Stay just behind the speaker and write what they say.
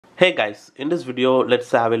Hey guys, in this video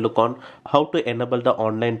let's have a look on how to enable the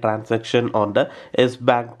online transaction on the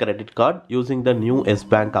yesbank credit card using the new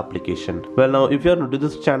yesbank application. Well, now if you are new to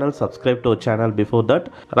this channel, subscribe to our channel before that.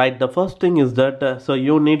 Right, the first thing is that so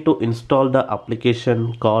you need to install the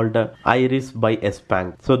application called Iris by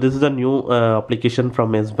yesbank. So this is a new application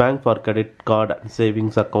from yesbank for credit card,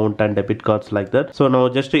 savings account and debit cards like that. So now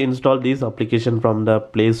just to install this application from the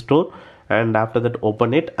Play Store, and after that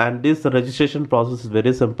open it, and this registration process is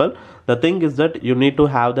very simple. The thing is that you need to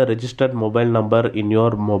have the registered mobile number in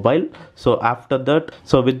your mobile. So after that,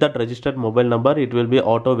 so with that registered mobile number, it will be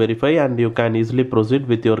auto verify and you can easily proceed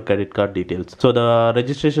with your credit card details. So the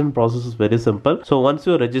registration process is very simple. So once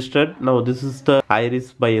you registered, now this is the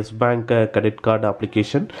Iris by yesbank credit card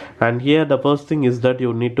application, and here the first thing is that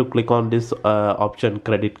you need to click on this option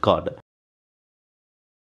credit card.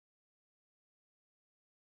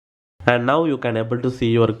 And now you can able to see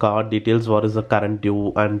your card details, what is the current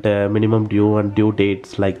due and minimum due and due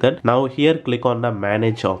dates like that. Now here click on the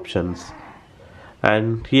manage options,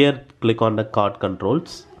 and here click on the card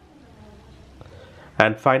controls,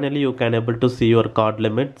 and finally you can able to see your card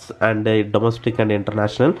limits and domestic and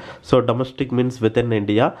international. So domestic means within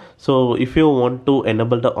India. So if you want to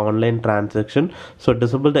enable the online transaction, so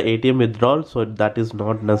disable the ATM withdrawal, so that is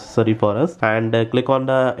not necessary for us, and click on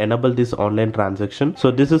the enable this online transaction. So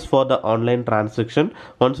this is for the online transaction.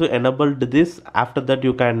 Once you enabled this, after that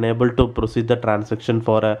you can able to proceed the transaction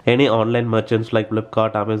for any online merchants like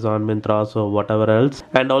Flipkart, Amazon, Myntra, so whatever else.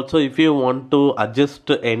 And also if you want to adjust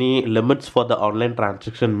any limits for the online transaction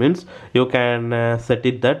means you can set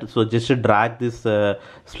it that. So just drag this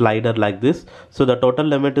slider like this. So the total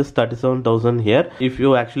limit is 37,000 here. If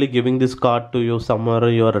you actually giving this card to you somewhere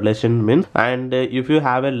your relation means, and if you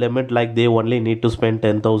have a limit like they only need to spend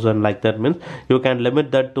 10,000 like that means, you can limit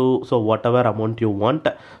that to so whatever amount you want.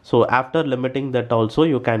 So after limiting that also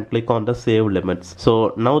you can click on the save limits.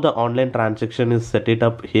 So now the online transaction is set it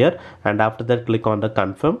up here, and after that click on the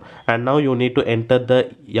confirm, and now you need to enter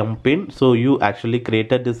the MPIN. So you actually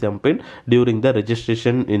created this MPIN during the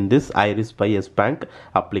registration in this Iris by yesbank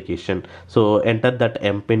application. So enter that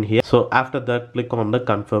MPIN here. So after that click on the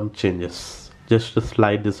confirm changes, just to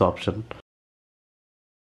slide this option,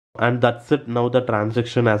 and that's it. Now the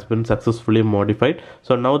transaction has been successfully modified.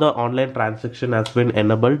 So now the online transaction has been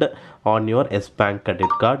enabled on your yesbank credit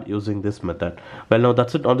card using this method. Well, now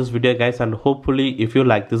that's it on this video guys, and hopefully if you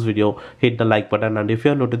like this video, hit the like button, and if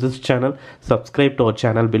you are new to this channel, subscribe to our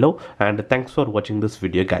channel below, and thanks for watching this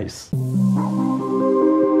video guys.